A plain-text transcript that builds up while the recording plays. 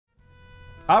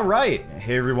Alright,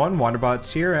 hey everyone,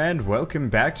 Wanderbots here, and welcome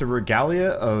back to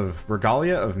Regalia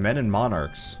of Men and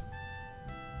Monarchs.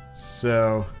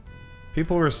 So,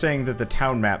 people were saying that the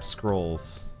town map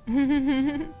scrolls.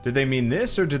 Did they mean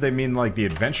this, or did they mean, like, the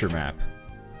adventure map?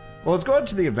 Well, let's go out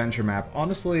to the adventure map.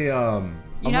 Honestly, You're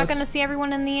not gonna see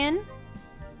everyone in the inn?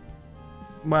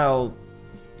 Well,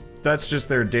 that's just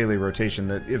their daily rotation.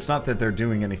 It's not that they're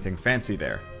doing anything fancy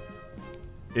there.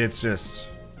 It's just...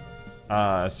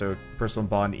 so personal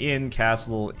bond, inn,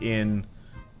 castle, inn,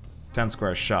 town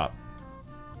square, shop.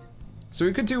 So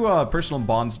we could do personal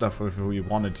bond stuff if we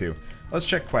wanted to. Let's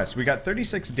check quests. We got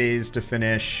 36 days to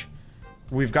finish.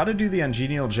 We've got to do the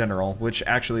Ungenial General, which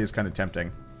actually is kind of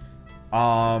tempting.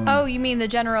 Oh, you mean the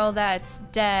general that's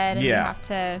dead and yeah. you have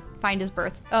to find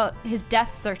his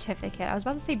death certificate. I was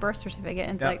about to say birth certificate,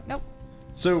 and it's like, nope.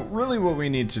 So really what we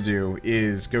need to do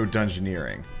is go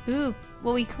dungeoneering. Ooh,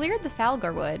 well, we cleared the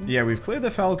Falgar Wood. Yeah, we've cleared the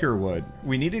Falgar Wood.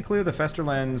 We need to clear the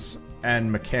Festerlands and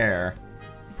Macaire.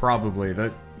 Probably.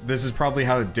 This is probably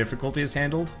how the difficulty is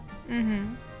handled.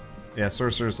 Mm-hmm. Yeah,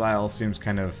 Sorcerer's Isle seems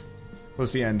kind of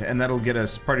close to the end, and that'll get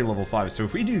us party level 5. So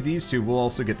if we do these two, we'll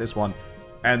also get this one,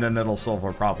 and then that'll solve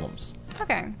our problems.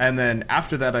 Okay. And then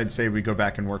after that, I'd say we go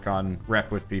back and work on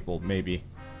rep with people, maybe.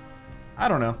 I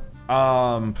don't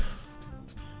know.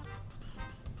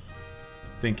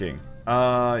 Thinking.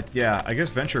 Yeah, I guess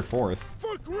venture forth.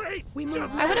 I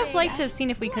would have liked to have seen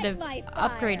if we could have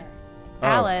upgraded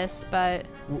Alice, but...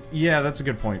 Yeah, that's a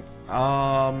good point.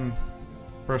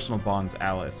 Personal bonds,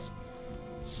 Alice.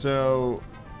 So,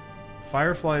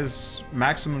 Firefly's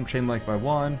maximum chain length by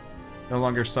 1. No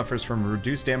longer suffers from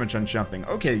reduced damage on jumping.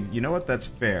 Okay, you know what? That's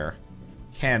fair.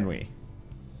 Can we?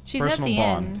 She's personal at the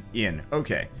bond, in.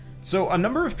 Okay. So, a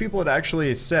number of people had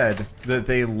actually said that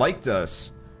they liked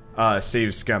us save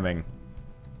scumming.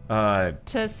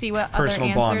 To see what other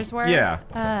answers were? Yeah.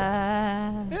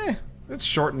 It's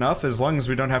short enough as long as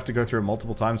we don't have to go through it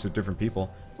multiple times with different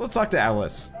people. So let's talk to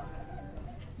Alice.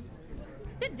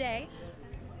 Good day.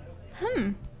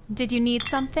 Did you need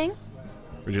something?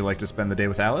 Would you like to spend the day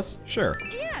with Alice? Sure.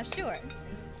 Yeah, sure.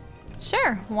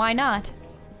 Sure, why not?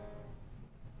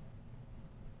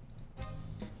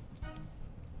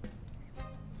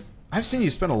 I've seen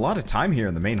you spend a lot of time here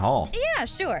in the main hall. Yeah,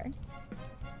 sure.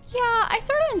 Yeah, I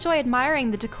sort of enjoy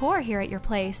admiring the decor here at your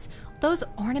place. Those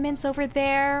ornaments over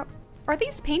there, or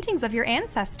these paintings of your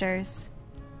ancestors.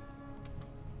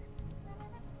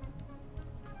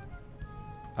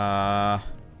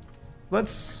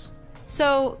 Let's...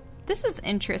 So, this is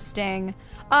interesting.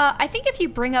 I think if you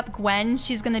bring up Gwen,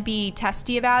 she's gonna be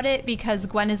testy about it because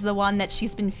Gwen is the one that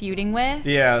she's been feuding with.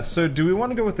 Yeah, so do we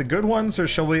want to go with the good ones, or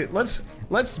shall we...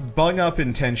 Let's bung up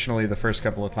intentionally the first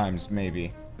couple of times,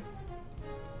 maybe.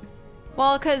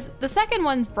 Well, because the second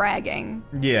one's bragging.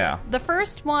 Yeah. The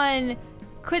first one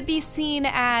could be seen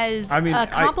as a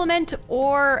compliment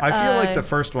or I feel like the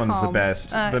first one's the best.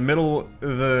 The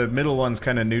middle one's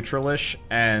kind of neutralish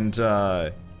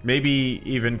and maybe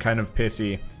even kind of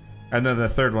pissy. And then the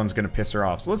third one's gonna piss her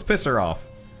off. So let's piss her off.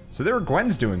 So they were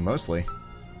Gwen's doing mostly.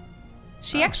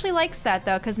 She actually likes that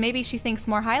though, because maybe she thinks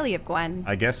more highly of Gwen.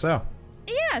 I guess so.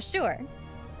 Yeah, sure.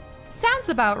 Sounds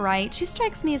about right. She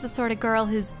strikes me as the sort of girl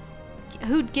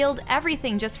who'd gild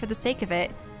everything just for the sake of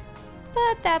it.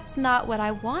 But that's not what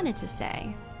I wanted to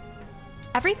say.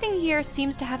 Everything here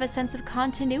seems to have a sense of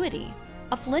continuity,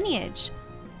 of lineage.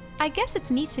 I guess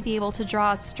it's neat to be able to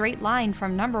draw a straight line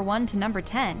from number 1 to number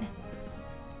 10.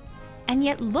 And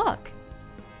yet look,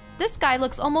 this guy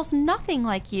looks almost nothing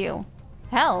like you.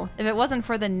 Hell, if it wasn't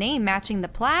for the name matching the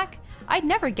plaque, I'd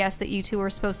never guess that you two were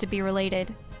supposed to be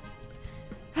related.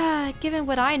 Given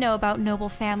what I know about noble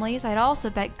families, I'd also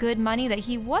bet good money that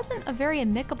he wasn't a very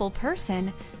amicable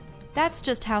person. That's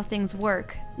just how things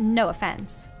work, no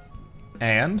offense.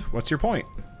 And what's your point?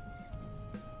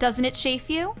 Doesn't it chafe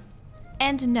you?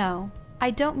 And no,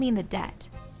 I don't mean the debt.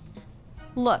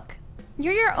 Look,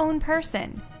 you're your own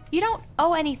person. You don't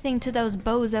owe anything to those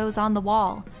bozos on the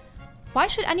wall. Why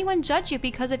should anyone judge you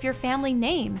because of your family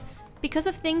name? Because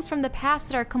of things from the past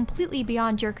that are completely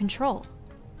beyond your control?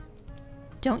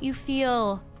 Don't you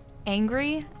feel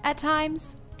angry at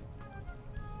times?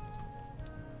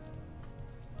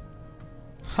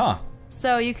 Huh.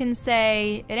 So you can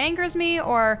say, it angers me,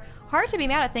 or hard to be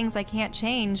mad at things I can't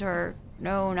change, or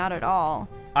no, not at all.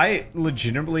 I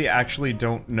legitimately actually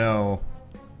don't know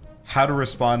how to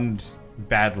respond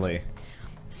badly.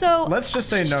 So let's just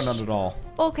say no, not at all.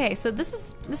 Okay, so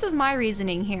this is my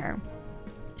reasoning here.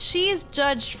 She's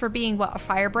judged for being, what, a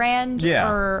firebrand?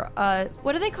 Yeah. Or,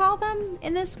 what do they call them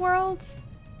in this world?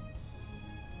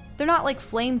 They're not like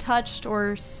flame touched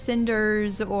or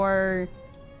cinders or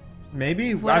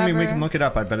Maybe? Whatever. I mean, we can look it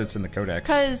up. I bet it's in the codex.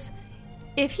 Because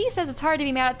if he says it's hard to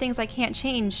be mad at things I can't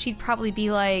change, she'd probably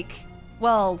be like,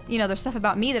 well, you know, there's stuff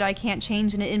about me that I can't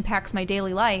change and it impacts my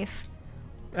daily life.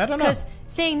 I don't know. Because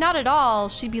saying not at all,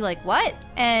 she'd be like, what?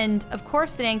 And of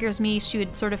course that angers me. She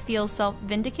would sort of feel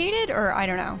self-vindicated, or I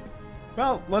don't know.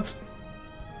 Well, let's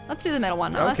do the middle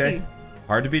one. Now. Let's okay. see.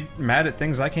 Hard to be mad at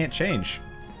things I can't change.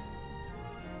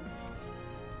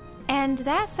 And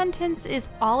that sentence is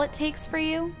all it takes for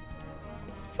you?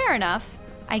 Fair enough,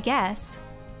 I guess.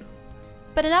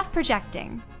 But enough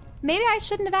projecting. Maybe I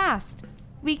shouldn't have asked.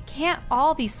 We can't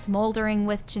all be smoldering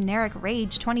with generic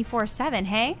rage 24/7,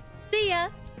 hey? See ya.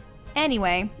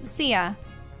 Anyway, see ya.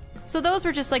 So those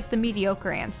were just like the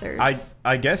mediocre answers.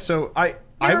 I guess so. I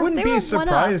wouldn't be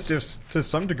surprised if, to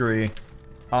some degree,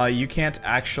 you can't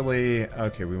actually...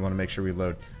 Okay, we want to make sure we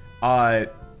load. I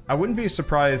wouldn't be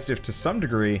surprised if, to some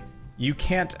degree, you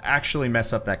can't actually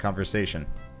mess up that conversation.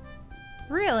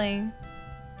 Really?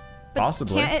 But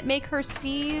Possibly. Can't it make her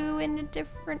see you in a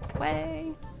different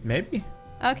way? Maybe.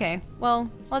 Okay, well,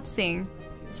 let's see.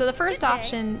 So the first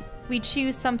option, we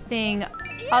choose something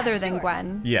other than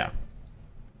Gwen. Yeah.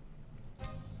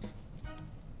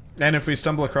 And if we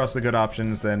stumble across the good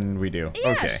options, then we do. Yeah,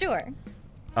 okay. sure.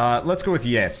 Let's go with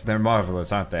yes. They're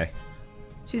marvelous, aren't they?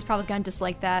 She's probably gonna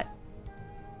dislike that.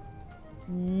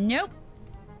 Nope.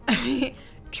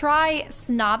 Try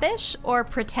snobbish or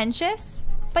pretentious,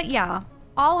 but yeah,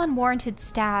 all unwarranted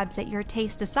stabs at your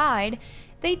taste aside,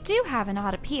 they do have an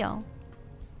odd appeal.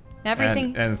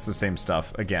 Everything. And it's the same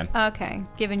stuff again. Okay,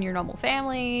 given your normal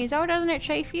families. Oh, doesn't it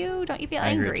chafe you? Don't you feel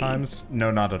angry? Angry at times?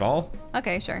 No, not at all.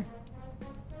 Okay, sure.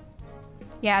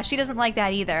 Yeah, she doesn't like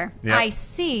that either. Yep. I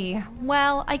see.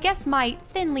 Well, I guess my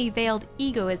thinly veiled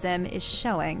egoism is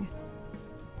showing.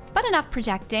 But enough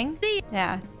projecting. See?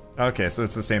 Yeah. Okay, so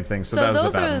it's the same thing. So, So that was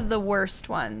those the bad are one. the worst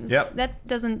ones. Yep. That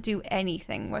doesn't do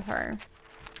anything with her.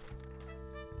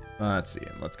 Let's see.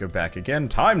 Let's go back again.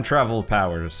 Time travel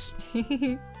powers.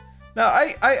 Now,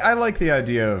 I like the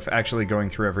idea of actually going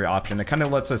through every option. It kind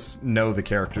of lets us know the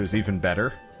characters even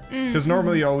better. Because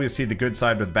normally you always see the good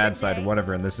side or the bad side or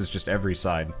whatever, and this is just every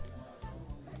side.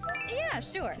 Yeah,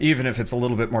 sure. Even if it's a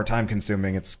little bit more time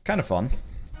consuming, it's kind of fun.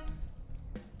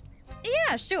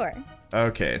 Yeah, sure.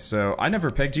 Okay, so I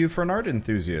never pegged you for an art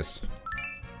enthusiast.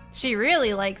 She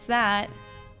really likes that.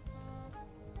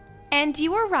 And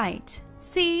you were right.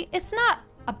 See, it's not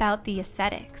about the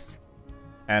aesthetics.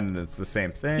 And it's the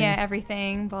same thing. Yeah,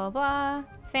 everything, blah, blah,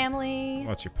 family.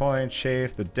 What's your point?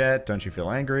 Chafe, the debt, don't you feel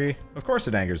angry? Of course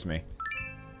it angers me.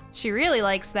 She really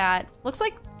likes that. Looks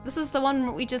like this is the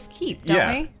one we just keep, don't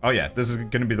Yeah. we? Oh yeah, this is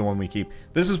gonna be the one we keep.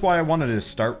 This is why I wanted to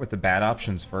start with the bad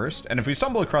options first. And if we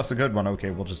stumble across the good one,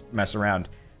 okay, we'll just mess around.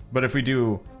 But if we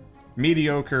do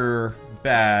mediocre,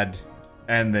 bad,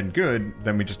 and then good,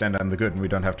 then we just end on the good and we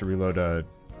don't have to reload a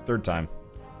third time.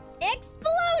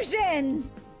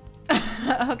 Explosions!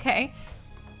 Okay.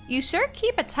 You sure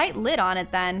keep a tight lid on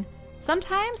it then.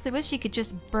 Sometimes I wish you could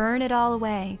just burn it all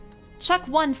away. Chuck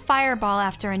one fireball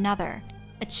after another.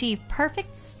 Achieve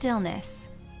perfect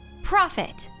stillness.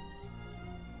 Profit.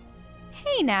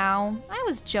 Hey now, I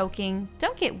was joking.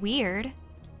 Don't get weird.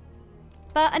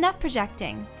 But enough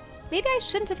projecting. Maybe I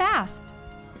shouldn't have asked.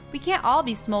 We can't all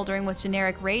be smoldering with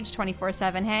generic rage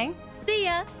 24/7, hey? See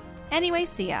ya. Anyway,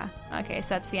 see ya. Okay,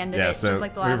 so that's the end of Yeah, it, so just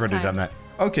like the last we've already time. done that.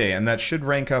 Okay, and that should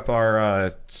rank up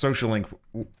our social link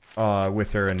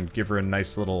with her and give her a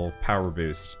nice little power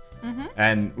boost.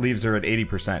 And leaves her at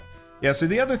 80%. Yeah, so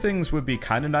the other things would be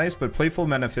kind of nice, but Playful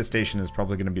Manifestation is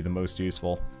probably going to be the most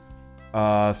useful.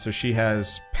 So she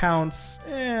has Pounce.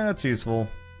 That's useful.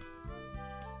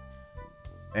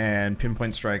 And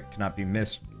Pinpoint Strike cannot be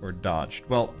missed or dodged.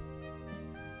 Well,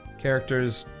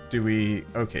 characters, do we...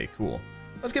 Okay, cool.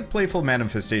 Let's get Playful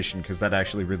Manifestation, because that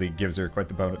actually really gives her quite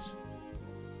the bonus.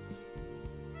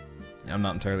 I'm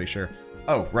not entirely sure.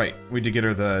 Oh, right. We did get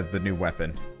her the new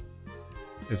weapon.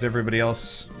 Is everybody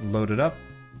else loaded up?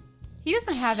 He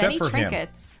doesn't have Except any for him.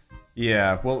 trinkets.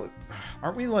 Yeah, well,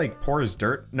 aren't we like poor as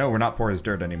dirt? No, we're not poor as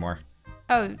dirt anymore.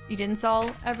 Oh, you didn't sell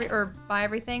buy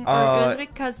everything? Or was it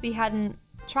because we hadn't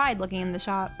tried looking in the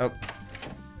shop?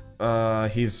 Oh.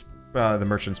 He's, the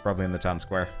merchant's probably in the town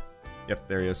square. Yep,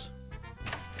 there he is.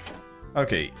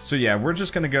 Okay, so yeah, we're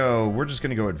just gonna go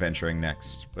adventuring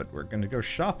next, but we're gonna go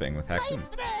shopping with Hexen.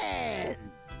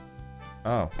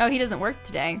 Oh. Oh, he doesn't work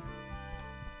today.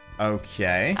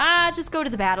 Okay. Just go to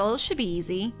the battle. It should be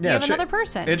easy. Yeah, You have another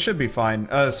person. It should be fine,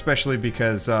 especially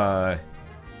because,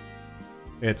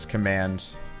 it's command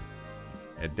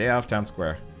a day off town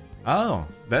square. Oh,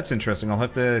 that's interesting. I'll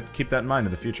have to keep that in mind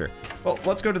in the future. Well,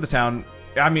 let's go to the town.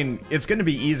 I mean, it's going to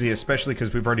be easy, especially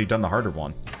because we've already done the harder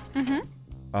one.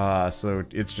 So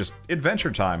it's just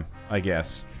adventure time, I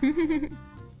guess.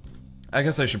 I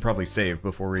guess I should probably save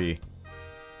before we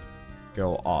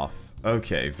go off.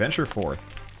 Okay, venture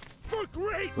forth. So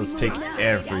let's take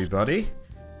everybody.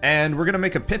 And we're gonna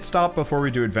make a pit stop before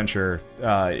we do adventure,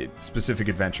 specific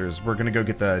adventures. We're gonna go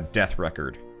get the death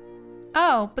record.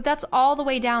 Oh, but that's all the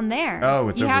way down there. Oh,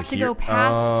 it's over You have to here. go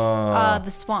past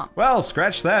the swamp. Well,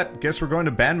 scratch that. Guess we're going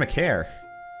to Ban McCare.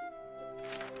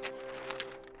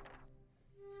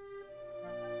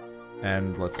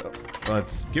 And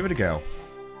let's give it a go.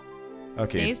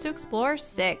 Okay. Days to explore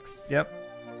 6. Yep.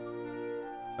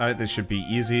 Alright, this should be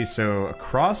easy. So,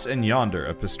 across and yonder,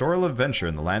 a pastoral adventure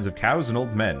in the lands of cows and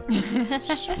old men.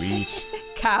 Sweet.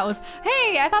 Cows.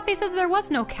 Hey, I thought they said there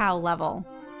was no cow level.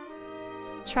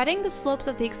 Treading the slopes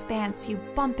of the expanse, you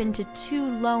bump into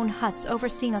 2 lone huts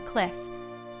overseeing a cliff.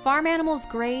 Farm animals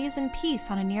graze in peace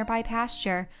on a nearby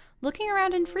pasture, looking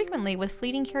around infrequently with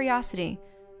fleeting curiosity.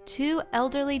 2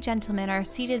 elderly gentlemen are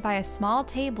seated by a small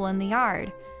table in the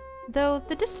yard, though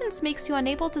the distance makes you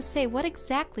unable to say what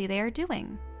exactly they are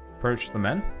doing. Approach the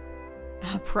men?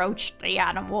 Approach the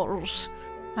animals.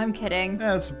 I'm kidding.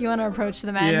 That's... You want to approach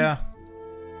the men? Yeah.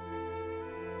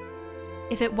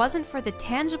 If it wasn't for the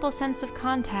tangible sense of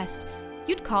contest,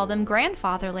 you'd call them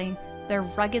grandfatherly. Their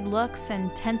rugged looks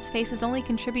and tense faces only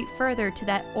contribute further to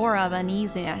that aura of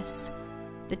uneasiness.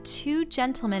 The 2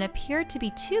 gentlemen appear to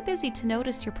be too busy to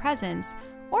notice your presence,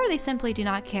 or they simply do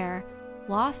not care,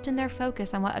 lost in their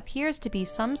focus on what appears to be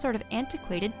some sort of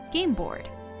antiquated game board.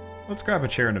 Let's grab a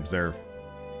chair and observe.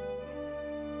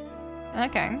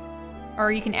 Okay.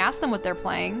 Or you can ask them what they're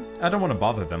playing. I don't want to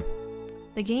bother them.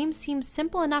 The game seems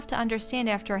simple enough to understand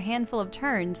after a handful of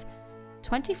turns.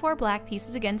 24 black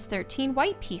pieces against 13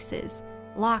 white pieces,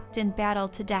 locked in battle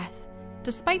to death.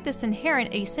 Despite this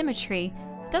inherent asymmetry,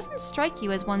 it doesn't strike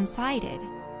you as one-sided.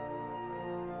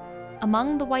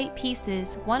 Among the white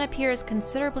pieces, one appears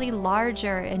considerably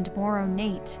larger and more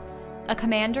ornate. A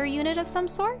commander unit of some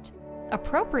sort?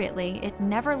 Appropriately, it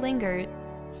never lingers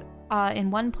in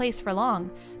one place for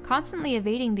long, constantly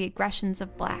evading the aggressions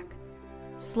of black.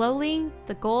 Slowly,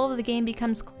 the goal of the game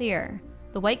becomes clear.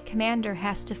 The white commander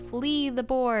has to flee the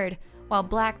board, while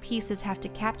black pieces have to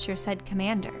capture said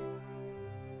commander.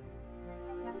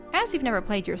 As you've never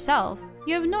played yourself,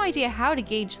 you have no idea how to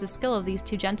gauge the skill of these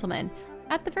 2 gentlemen.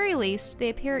 At the very least, they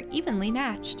appear evenly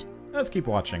matched. Let's keep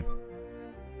watching.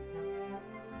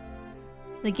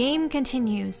 The game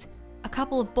continues. A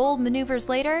couple of bold maneuvers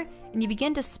later, and you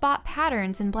begin to spot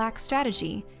patterns in Black's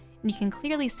strategy, and you can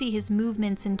clearly see his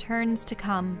movements in turns to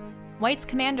come. White's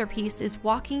commander piece is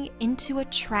walking into a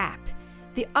trap.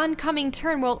 The oncoming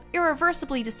turn will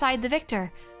irreversibly decide the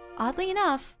victor. Oddly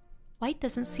enough, White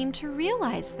doesn't seem to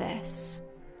realize this.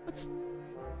 Let's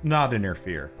not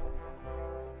interfere.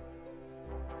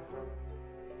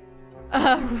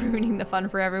 Ruining the fun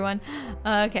for everyone.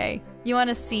 Okay, you want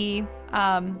to see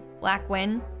Black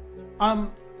win?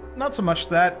 Not so much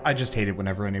that. I just hate it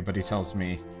whenever anybody tells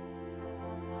me,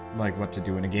 like, what to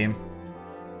do in a game.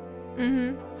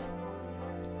 Mm-hmm.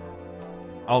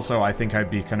 Also, I think I'd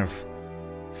be kind of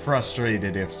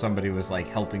frustrated if somebody was, like,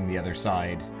 helping the other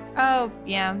side. Oh,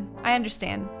 yeah, I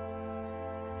understand.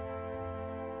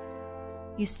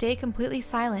 You stay completely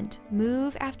silent,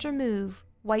 move after move.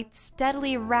 White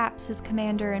steadily wraps his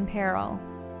commander in peril.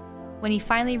 When he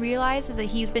finally realizes that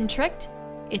he's been tricked,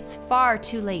 it's far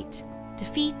too late.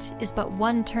 Defeat is but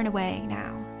one turn away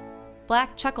now.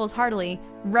 Black chuckles heartily,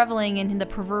 reveling in the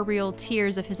proverbial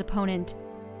tears of his opponent.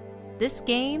 This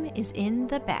game is in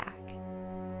the bag.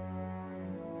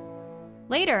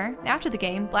 Later, after the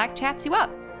game, Black chats you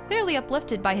up, clearly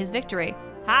uplifted by his victory.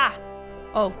 Ha!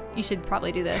 Oh, you should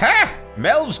probably do this. Ha!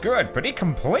 Mel's good, but he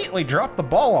completely dropped the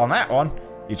ball on that one.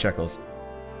 He chuckles.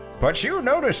 But you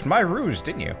noticed my ruse,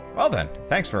 didn't you? Well then,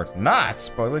 thanks for not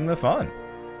spoiling the fun.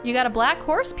 You got a black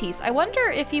horse piece. I wonder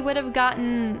if he would have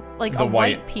gotten, like, a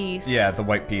white piece. Yeah, the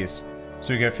white piece.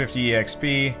 So you get 50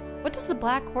 EXP. What does the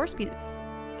black horse piece?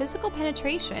 Physical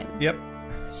penetration. Yep.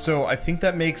 So I think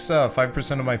that makes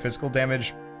 5% of my physical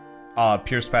damage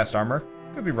pierce past armor.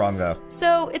 Could be wrong, though.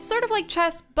 So it's sort of like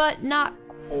chess, but not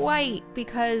quite,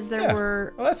 because there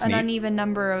were an uneven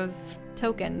number of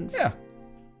tokens. Yeah.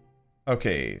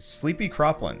 Okay, Sleepy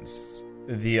Croplands.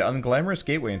 The unglamorous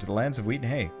gateway into the lands of wheat and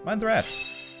hay. Mind the rats.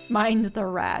 Mind the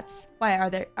rats. Why,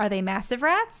 are they massive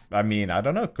rats? I mean, I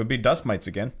don't know. Could be dust mites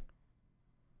again.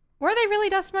 Were they really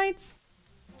dust mites?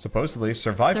 Supposedly.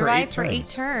 Survive for 8 turns. Survive for 8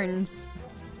 turns.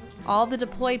 All the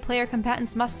deployed player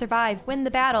combatants must survive. Win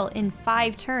the battle in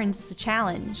 5 turns is a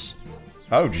challenge.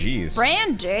 Oh, jeez.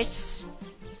 Brandits.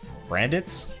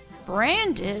 Brandits?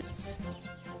 Brandits.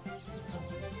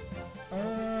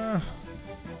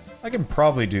 I can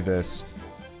probably do this.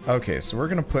 Okay, so we're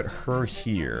gonna put her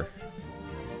here.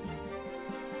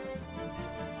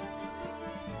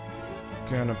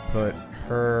 Gonna put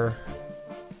her...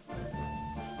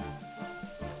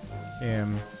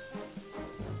 him...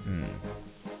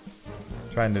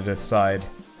 Trying to decide.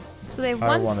 So they have I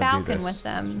one wanna do falcon this. with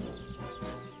them.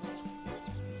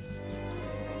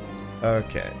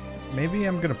 Okay. Maybe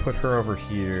I'm gonna put her over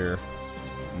here.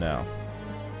 No.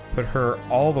 Put her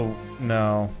all the...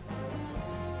 No.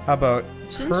 How about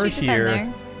Shouldn't her she defend here,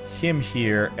 there? him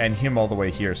here, and him all the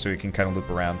way here so he can kind of loop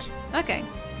around. Okay.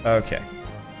 Okay.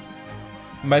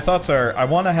 My thoughts are, I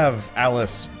want to have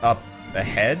Alice up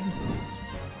ahead.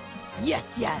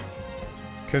 Yes, yes.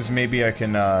 Because maybe I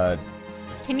can,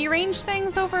 Can you range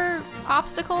things over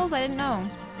obstacles? I didn't know.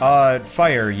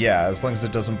 fire, yeah, as long as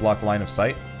it doesn't block line of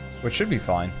sight, which should be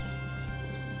fine.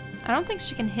 I don't think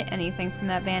she can hit anything from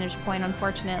that vantage point,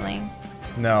 unfortunately.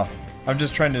 No. I'm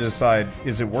just trying to decide,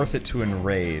 is it worth it to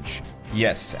enrage?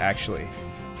 Yes, actually.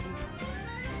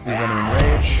 We want to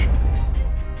enrage.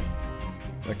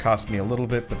 That cost me a little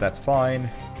bit, but that's fine.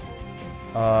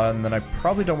 And then I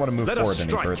probably don't want to move forward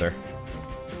any further.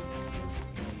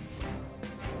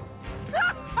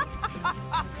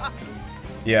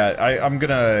 Yeah, I'm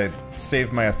gonna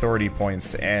save my authority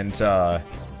points and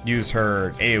use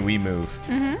her AoE move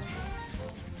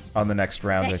on the next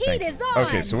round, The I think. heat is on.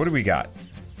 Okay, so what do we got?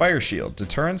 Fire Shield.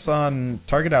 Deterrence on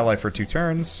target ally for 2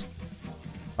 turns.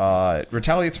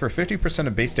 Retaliates for 50%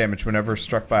 of base damage whenever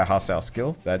struck by a hostile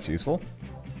skill. That's useful.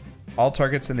 All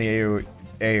targets in the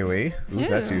AoE. Ooh,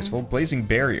 that's Ooh. useful. Blazing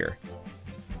Barrier.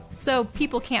 So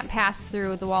people can't pass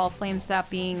through the wall of flames without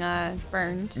being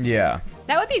burned. Yeah.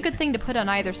 That would be a good thing to put on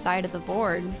either side of the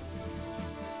board.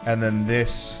 And then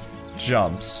this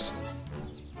jumps.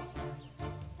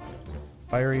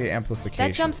 Fiery Amplification.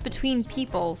 That jumps between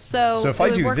people, so So if it I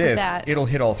would do work with this, that. it'll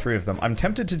hit all 3 of them. I'm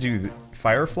tempted to do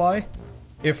Firefly,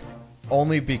 if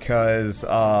only because,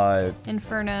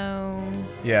 Inferno.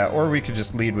 yeah, or we could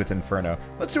just lead with Inferno.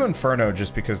 Let's do Inferno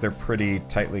just because they're pretty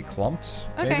tightly clumped,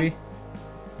 Okay. maybe?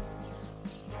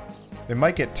 They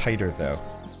might get tighter, though.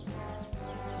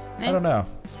 I Eh? don't know.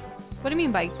 What do you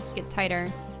mean by get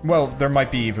tighter? Well, there might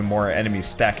be even more enemies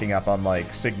stacking up on,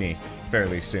 like, Signy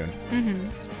fairly soon. Mm-hmm.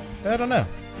 I don't know.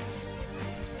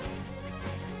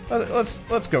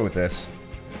 Let's go with this.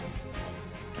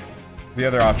 The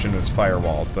other option was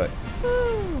Firewall, but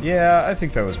yeah, I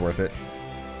think that was worth it.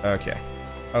 Okay.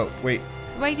 Oh, wait.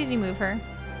 Why did you move her?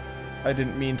 I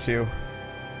didn't mean to.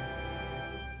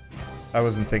 I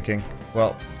wasn't thinking.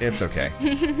 Well, it's okay.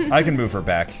 I can move her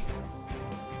back.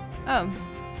 Oh.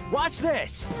 Watch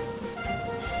this.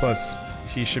 Plus,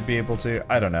 he should be able to.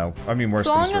 I don't know. I mean, worst As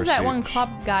long comes to as that worst, one club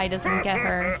guy doesn't get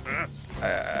her.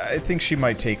 I think she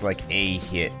might take like a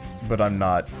hit, but I'm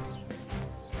not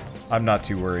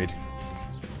too worried.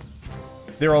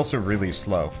 They're also really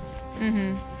slow.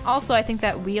 Mm-hmm. Also, I think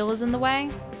that wheel is in the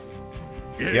way.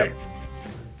 Yep.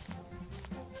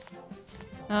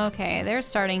 Okay, they're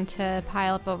starting to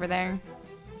pile up over there.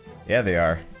 Yeah, they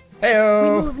are. We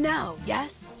Heyo. move now,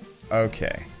 yes?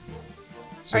 Okay.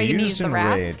 So Are you gonna used use the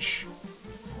wrath? enrage.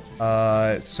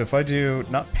 So if I do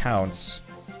not pounce,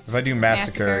 if I do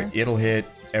massacre, Massacre. it'll hit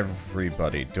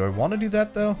everybody. Do I want to do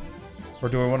that though, or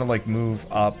do I want to like move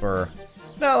up or?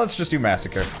 No, let's just do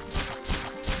massacre.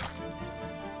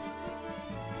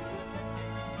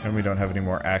 And we don't have any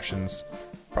more actions.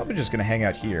 Probably just gonna hang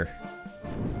out here.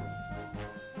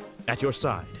 At your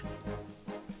side.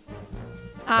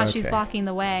 Ah, she's Okay. blocking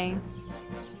the way.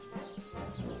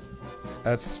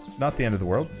 That's not the end of the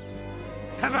world.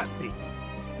 Have at thee.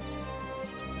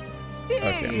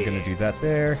 Okay, I'm gonna do that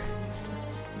there.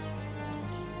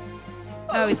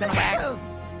 Oh, he's gonna whack.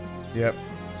 Yep.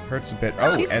 Hurts a bit.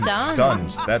 Oh, She's and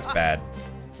stunned. stunned. That's bad.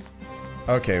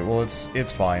 Okay, well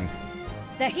it's fine.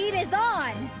 The heat is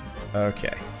on.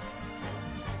 Okay.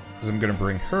 Because I'm gonna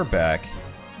bring her back,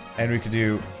 and we could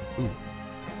do.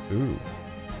 Ooh.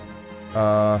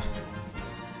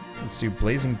 Let's do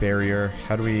blazing barrier.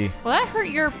 How do we? Will that hurt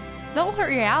your? That'll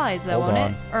hurt your allies, though, Hold won't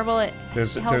on. it? Or will it?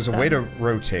 There's help a way to them?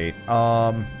 rotate.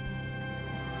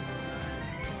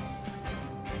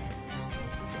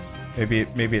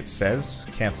 Maybe it says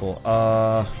cancel.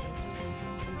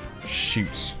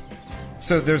 Shoot.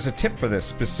 So there's a tip for this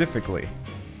specifically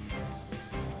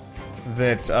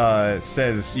that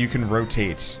says you can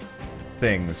rotate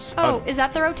things. Oh, is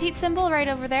that the rotate symbol right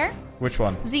over there? Which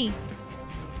one? Z.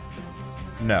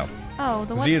 No. Oh,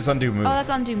 the one. Z is undo move. Oh,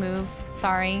 that's undo move.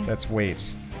 Sorry. That's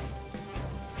wait.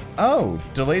 Oh,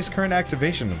 delays current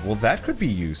activation. Well, that could be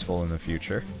useful in the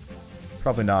future.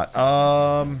 Probably not.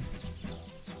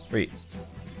 Wait.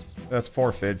 That's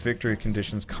forfeit. Victory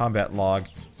conditions, combat log,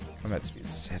 combat speed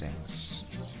settings.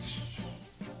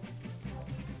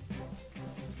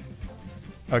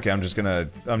 Okay, I'm just gonna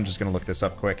look this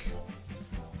up quick.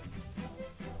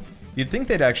 You'd think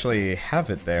they'd actually have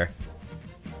it there.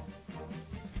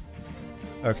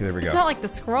 Okay, there we go. It's not like the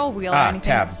scroll wheel or anything.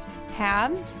 Tab.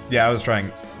 Tab? Yeah, I was trying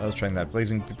that.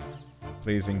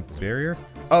 Blazing barrier?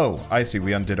 Oh, I see.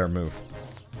 We undid our move.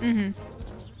 Mm-hmm.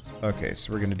 Okay,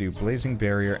 so we're gonna do blazing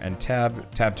barrier and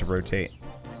tab to rotate.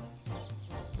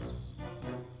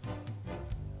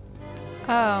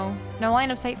 Oh, no line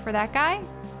of sight for that guy?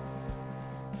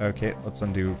 Okay, let's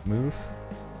undo move.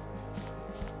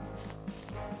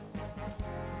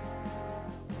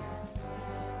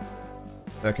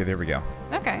 Okay, there we go.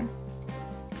 Okay.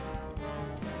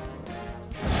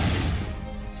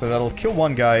 So that'll kill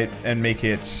one guy and make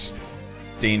it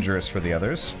dangerous for the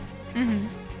others. Mm-hmm.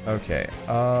 Okay,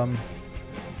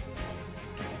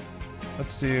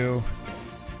 let's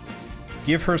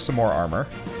give her some more armor.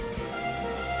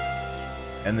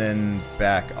 And then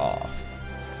back off.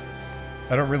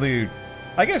 I don't really...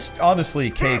 I guess, honestly,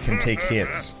 Kay can take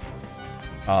hits.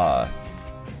 But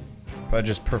I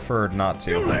just preferred not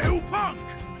to. You little punk!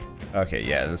 Okay,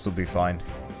 yeah, this will be fine.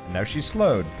 Now she's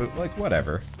slowed, but, like,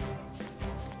 whatever.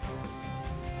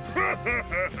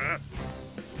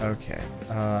 Okay,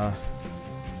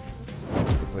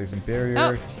 blazing barrier.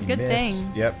 Oh, he good missed.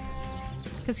 thing. Yep.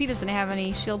 Because he doesn't have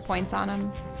any shield points on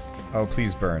him. Oh,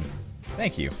 please burn.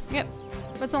 Thank you. Yep.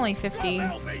 That's only 50.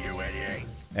 Help me, you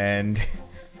idiots! And he's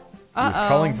Uh-oh.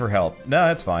 calling for help. No,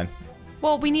 that's fine.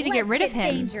 Well, we need to get rid of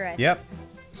him. Dangerous. Yep.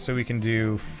 So we can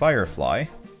do Firefly.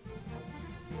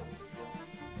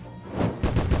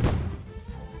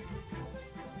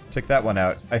 Took that one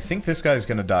out. I think this guy's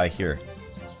gonna die here.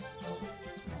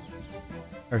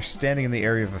 Or standing in the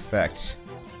area of effect.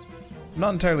 I'm not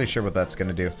entirely sure what that's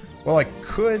gonna do. Well, I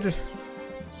could...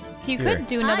 You Here. could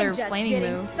do another I'm just flaming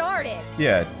getting move. started.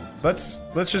 Yeah, let's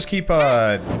just keep,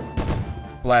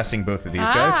 blasting both of these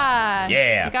guys.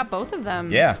 Yeah! You got both of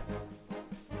them. Yeah.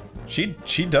 She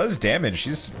does damage.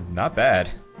 She's not bad.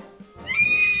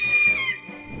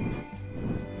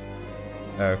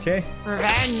 Okay.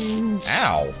 Revenge.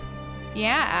 Ow.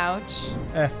 Yeah, ouch.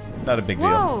 Not a big deal.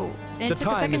 Whoa. And The it took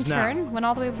a time second is now. turn. Went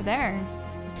all the way over there.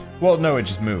 Well, no, it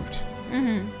just moved.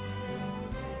 Mm-hmm.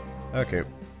 Okay.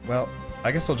 Well,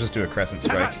 I guess I'll just do a crescent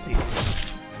strike.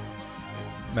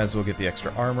 Might as well get the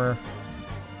extra armor.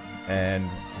 And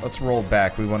let's roll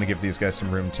back. We want to give these guys some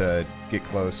room to get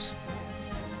close.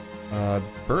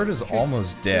 Bird is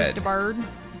almost dead. The bird.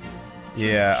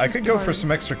 Yeah, I Shoot could the go for bird.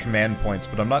 some extra command points,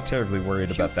 but I'm not terribly worried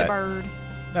Shoot about the that. bird.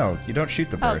 No, you don't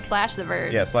shoot the Oh, bird. slash the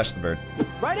bird. Yeah, slash the bird.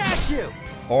 Right at you!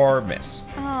 Or miss.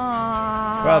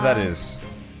 Aww. Well, that is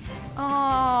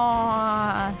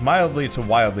Aww. mildly to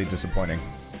wildly disappointing.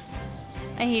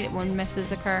 I hate it when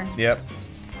misses occur. Yep.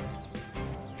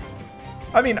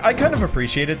 I mean, I kind of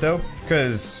appreciate it, though,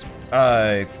 because,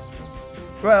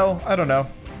 well, I don't know.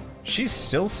 She's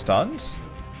still stunned?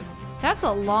 That's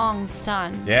a long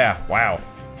stun. Yeah, wow.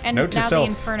 And Note to now self, the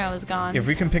Inferno is gone. if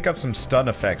we can pick up some stun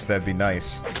effects, that'd be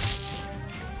nice.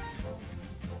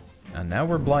 And now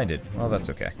we're blinded. Well, that's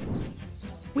okay.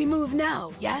 We move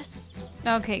now, yes?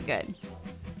 Okay, good.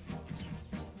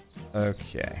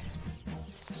 Okay.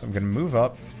 So I'm gonna move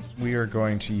up. We are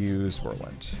going to use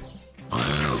Whirlwind.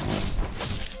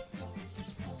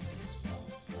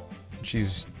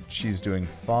 She's doing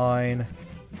fine.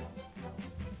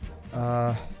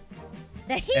 The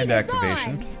heat And is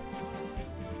activation. on.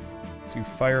 Do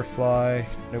Firefly.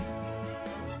 Nope.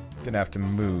 Gonna have to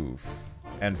move.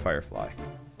 And Firefly.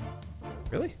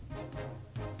 Really?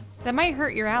 That might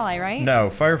hurt your ally, right? No,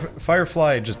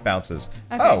 Firefly just bounces.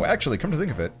 Okay. Oh, actually, come to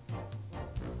think of it.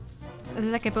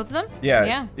 Does that get both of them? Yeah,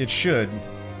 Yeah. it should.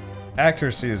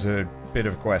 Accuracy is a bit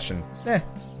of a question.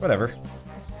 Whatever.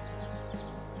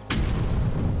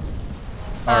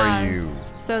 Are you?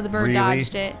 So the bird really?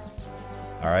 dodged it.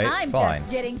 All right, I'm fine.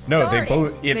 just getting No, they started.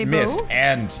 both. It They missed, both?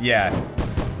 and yeah,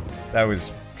 that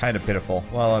was kind of pitiful.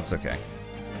 Well, that's okay.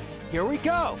 Here we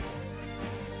go!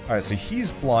 All right, so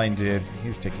he's blinded.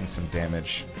 He's taking some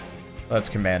damage. Let's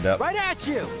command up. Right at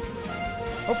you!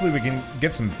 Hopefully, we can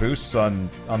get some boosts on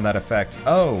that effect.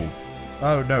 Oh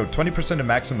no, 20% of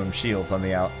maximum shields on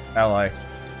the ally.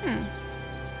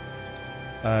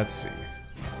 Let's see.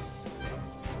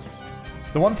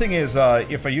 The one thing is,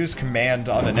 if I use command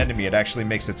on an enemy, it actually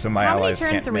makes it so my How many allies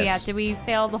turns can't are we miss. at? Did we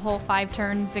fail the whole 5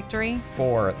 turns victory?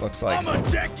 4, it looks like. I'm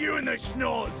gonna deck you in the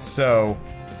schnoz! So,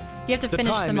 You have to The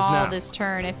finish time them is all now. this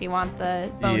turn if you want the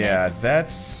bonus. yeah,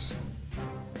 that's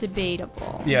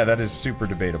debatable. that is super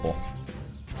debatable.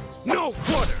 No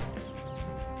quarter!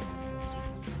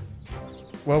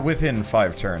 Well, within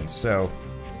 5 turns, so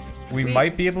we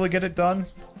might be able to get it done.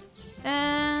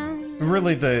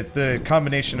 Really, the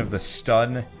combination of the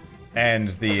stun and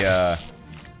the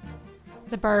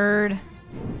bird,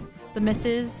 the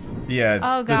misses. Yeah.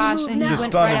 Oh gosh, and he the went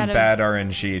stun right and out bad of...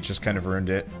 RNG just kind of ruined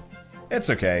it. It's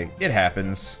okay. It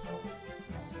happens.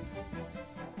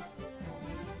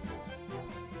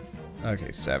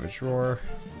 Okay, Savage Roar.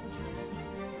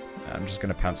 I'm just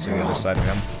gonna pounce to the other side of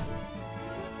him.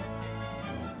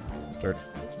 Start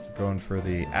going for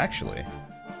the... Actually,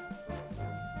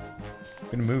 I'm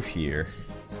gonna move here.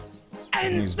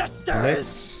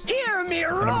 Ancestors, hear me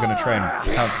roar! And I'm gonna try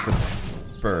and pounce the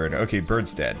bird. Okay,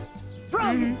 bird's dead.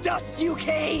 From dust you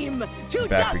came, to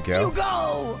Back we dust go. you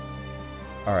go!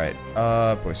 Alright,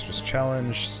 boisterous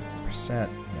challenge, 7%,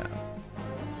 no.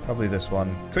 Probably this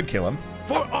one. Could kill him.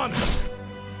 For honor.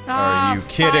 Are you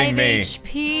kidding 5 me?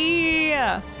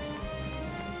 HP.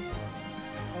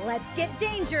 Let's get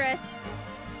dangerous.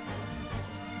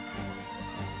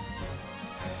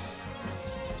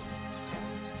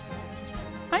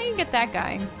 How do you get that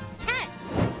guy? Catch.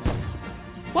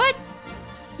 What?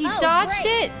 He Oh, dodged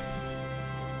great. it?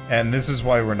 And this is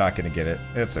why we're not gonna get it.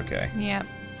 It's okay. Yep.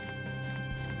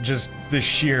 Just the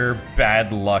sheer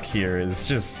bad luck here is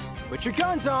just Put your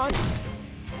guns on!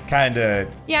 kinda...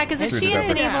 Yeah, because if Screwed she it up.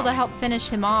 had been able to help finish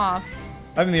him off,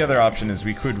 I mean, the other option is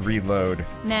we could reload,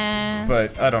 nah.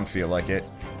 but I don't feel like it.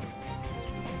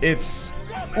 It's...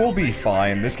 We'll be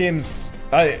fine. This game's...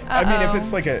 I mean, if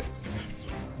it's like a...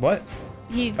 What?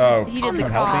 He did Oh, the come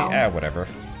help crawl. me? Ah, whatever.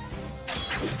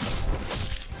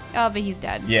 Oh, but he's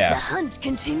dead. The Yeah. hunt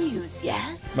continues,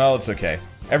 yes? Well, it's okay.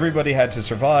 Everybody had to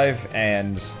survive,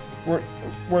 and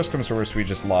worst comes to worst, we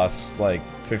just lost like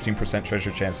 15%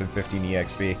 treasure chance and 15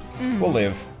 EXP. We'll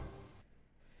live.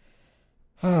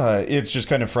 It's just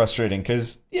kind of frustrating,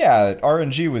 because, yeah,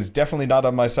 RNG was definitely not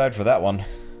on my side for that one.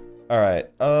 Alright,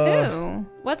 Ooh.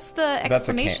 What's the that's a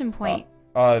exclamation camp.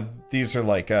 point? These are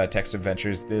like text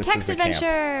adventures. This Text is a camp.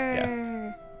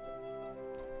 adventure!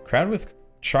 Crowned with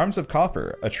charms of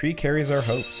copper, a tree carries our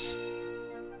hopes.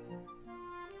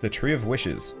 The Tree of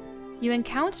Wishes. You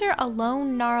encounter a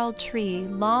lone gnarled tree,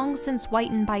 long since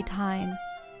whitened by time.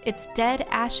 Its dead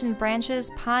ashen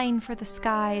branches pine for the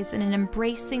skies in an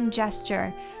embracing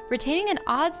gesture, retaining an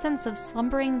odd sense of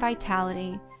slumbering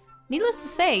vitality. Needless to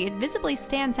say, it visibly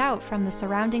stands out from the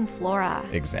surrounding flora.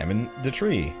 Examine the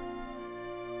tree.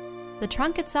 The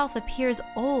trunk itself appears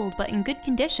old but in good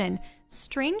condition,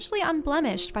 strangely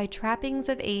unblemished by trappings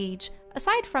of age,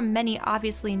 aside from many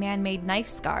obviously man-made knife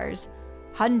scars.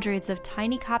 Hundreds of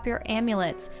tiny copper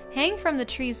amulets hang from the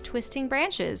tree's twisting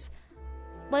branches,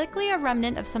 likely a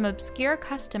remnant of some obscure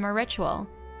custom or ritual.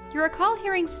 You recall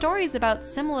hearing stories about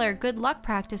similar good luck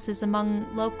practices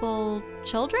among local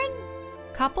children?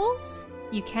 Couples?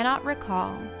 You cannot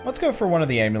recall. Let's go for one of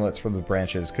the amulets from the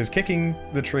branches, because kicking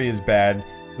the tree is bad,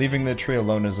 leaving the tree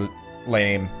alone is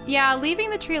lame. Yeah, leaving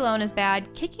the tree alone is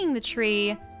bad. Kicking the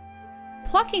tree,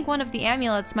 plucking one of the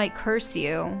amulets might curse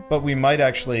you. But we might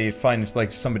actually find,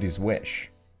 like, somebody's wish.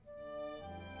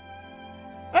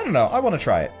 I don't know, I want to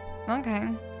try it. Okay.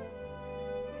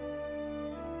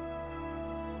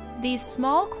 These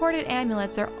small corded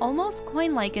amulets are almost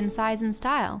coin-like in size and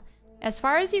style. As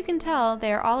far as you can tell,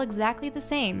 they are all exactly the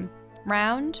same.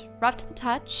 Round, rough to the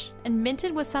touch, and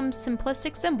minted with some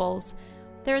simplistic symbols.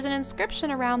 There is an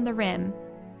inscription around the rim.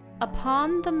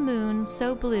 Upon the moon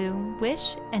so blue,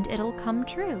 wish and it'll come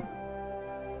true.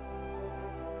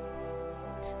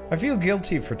 I feel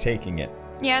guilty for taking it.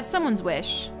 Yeah, it's someone's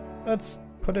wish. Let's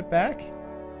put it back.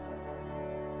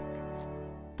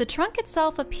 The trunk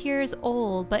itself appears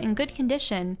old, but in good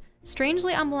condition,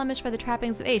 strangely unblemished by the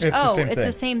trappings of age. It's the same it's thing.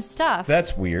 the same stuff.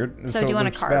 That's weird. So do you want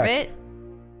to loops carve back. it?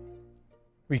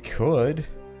 We could.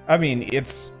 I mean,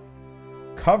 it's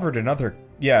covered in other,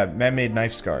 yeah, man-made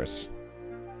knife scars.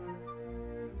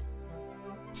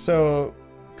 So,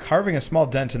 carving a small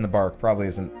dent in the bark probably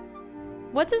isn't...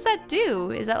 What does that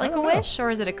do? Is that like a don't know. wish, or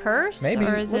is it a curse? Maybe.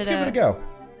 Or is Let's give it a go.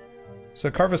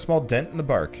 So carve a small dent in the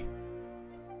bark.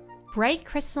 Bright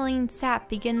crystalline sap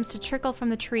begins to trickle from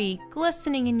the tree,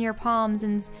 glistening in your palms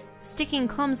and sticking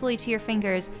clumsily to your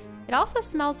fingers. It also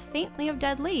smells faintly of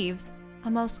dead leaves. A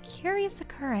most curious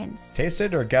occurrence. Taste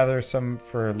it or gather some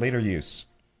for later use.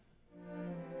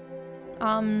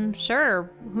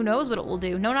 Sure. Who knows what it will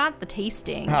do? No, not the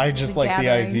tasting. I just like the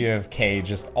gathering. idea of Kay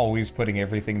just always putting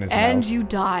everything in his And mouth. you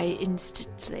die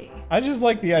instantly. I just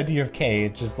like the idea of Kay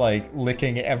just like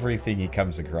licking everything he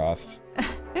comes across.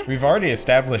 We've already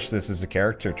established this as a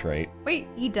character trait. Wait,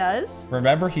 he does?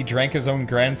 Remember he drank his own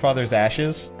grandfather's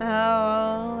ashes?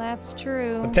 Oh, that's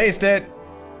true. Taste it!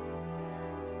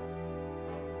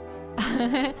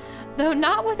 Though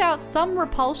not without some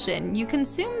repulsion, you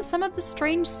consume some of the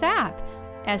strange sap.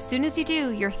 As soon as you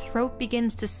do, your throat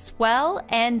begins to swell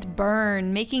and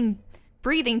burn, making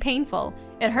breathing painful.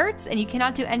 It hurts and you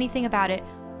cannot do anything about it.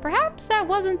 Perhaps that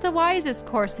wasn't the wisest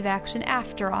course of action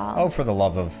after all. Oh, for the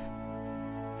love of...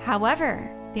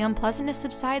 However, the unpleasantness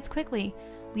subsides quickly,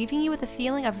 leaving you with a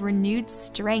feeling of renewed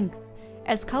strength.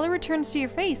 As color returns to your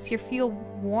face, you feel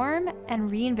warm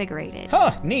and reinvigorated.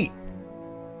 Huh, neat.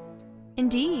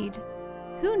 Indeed.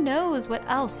 Who knows what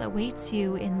else awaits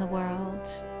you in the world?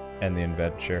 And the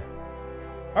adventure.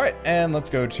 All right, and let's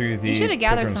go to the... You should have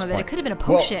gathered Pilgrim's some of it. Point. It could have been a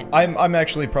potion. Well, I'm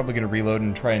actually probably going to reload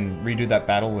and try and redo that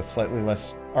battle with slightly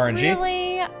less RNG.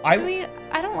 Really?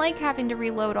 I don't like having to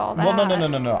reload all that. Well,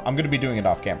 no. I'm going to be doing it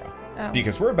off camera. Oh.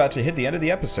 Because we're about to hit the end of the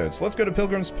episode, so let's go to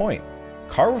Pilgrim's Point.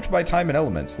 Carved by time and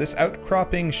elements, this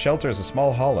outcropping shelters a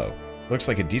small hollow. Looks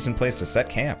like a decent place to set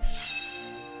camp.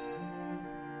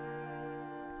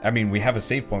 I mean, we have a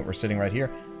save point. We're sitting right here.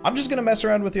 I'm just going to mess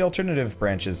around with the alternative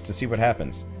branches to see what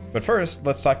happens. But first,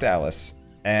 let's talk to Alice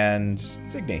and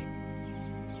Signy.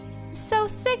 So,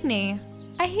 Signy,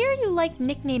 I hear you like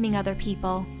nicknaming other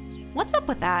people. What's up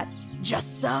with that?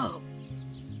 Just so.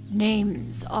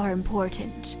 Names are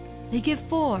important. They give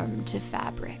form to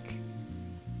fabric.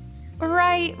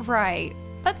 Right.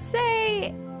 But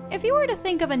say, if you were to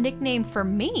think of a nickname for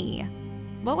me,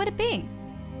 what would it be?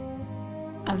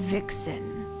 A vixen.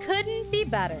 Couldn't be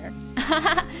better.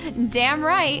 Damn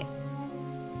right.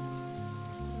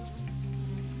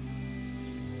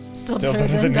 Still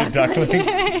better than the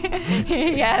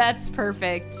duckling. Yeah, that's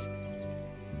perfect.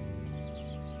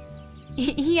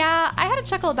 Yeah, I had a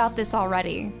chuckle about this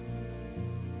already.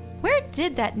 Where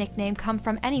did that nickname come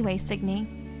from anyway, Signy?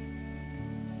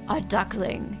 A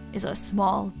duckling is a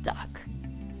small duck.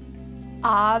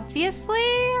 Obviously.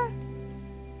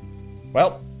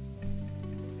 Well,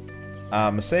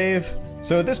 save.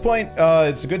 So at this point,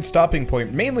 it's a good stopping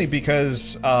point, mainly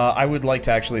because I would like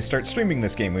to actually start streaming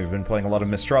this game. We've been playing a lot of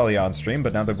Mistralia on stream,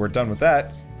 but now that we're done with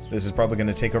that, this is probably going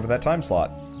to take over that time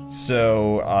slot.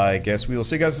 So I guess we will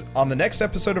see you guys on the next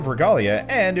episode of Regalia,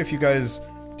 and if you guys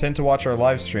tend to watch our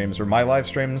live streams, or my live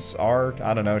streams are,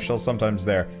 I don't know, Shell's sometimes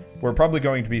there. We're probably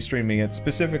going to be streaming it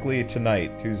specifically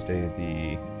tonight, Tuesday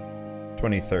the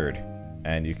 23rd,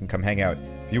 and you can come hang out.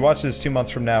 If you watch this 2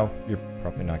 months from now, you're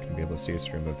probably not going to be able to see a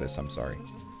stream of this, I'm sorry.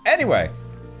 Anyway!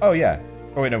 Oh yeah.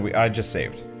 Oh wait, no, I just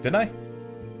saved. Didn't I?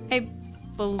 I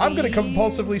believe... I'm going to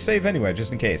compulsively save anyway,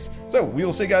 just in case. So, we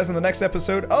will see you guys in the next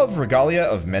episode of Regalia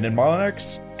of Men and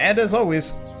Monarchs, and as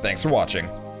always, thanks for watching.